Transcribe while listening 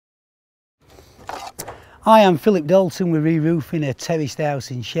Hi, I'm Phillip Dalton. We're re-roofing a terraced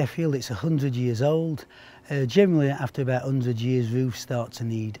house in Sheffield. It's 100 years old. Generally, after about 100 years, roofs start to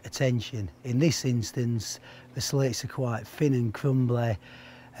need attention. In this instance, the slates are quite thin and crumbly,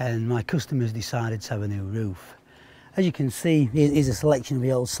 and my customers decided to have a new roof. As you can see, here's a selection of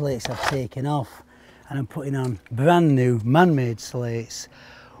the old slates I've taken off, and I'm putting on brand new man-made slates,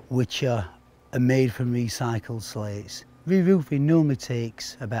 which are made from recycled slates. Re-roofing normally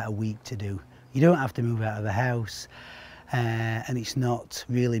takes about a week to do. You don't have to move out of the house, and it's not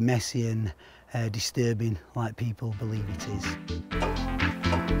really messy and disturbing like people believe it is.